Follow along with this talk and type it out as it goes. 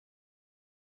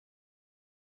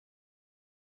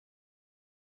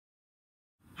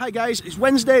Hi guys, it's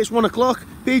Wednesday, it's 1 o'clock,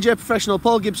 PGA Professional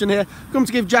Paul Gibson here. Come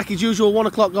to give Jack his usual 1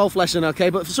 o'clock golf lesson, okay?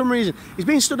 But for some reason, he's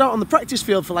been stood out on the practice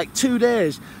field for like 2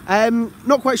 days.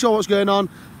 Not quite sure what's going on.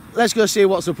 Let's go see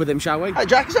what's up with him, shall we? Hi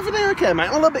Jack, is everything okay, mate?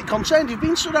 I'm a little bit concerned. You've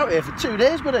been stood out here for 2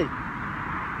 days, buddy.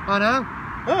 I know.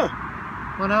 Oh.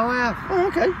 I know I have. Oh,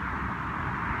 okay.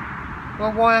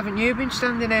 Well, why haven't you been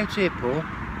standing out here, Paul?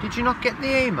 Did you not get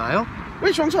the email?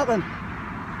 Which one's that then?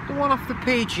 The one off the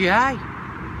PGA.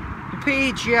 The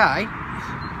PGA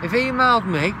have emailed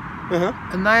me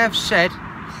and they have said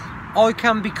I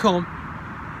can become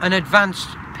an advanced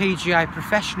PGA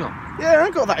professional. Yeah, I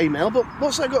got that email, but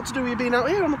what's that got to do with you being out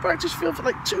here on the practice field for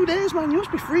like 2 days, man? You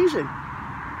must be freezing.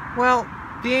 Well,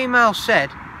 the email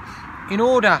said in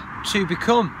order to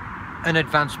become an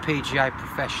advanced PGA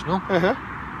professional,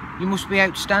 you must be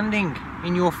outstanding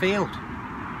in your field.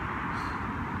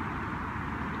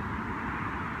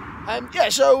 Yeah,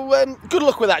 so good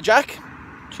luck with that, Jack.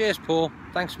 Cheers, Paul.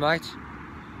 Thanks, mate.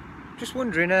 Just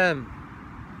wondering,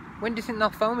 when do you think they'll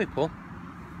phone me, Paul?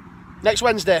 Next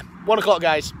Wednesday, 1 o'clock,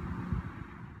 guys.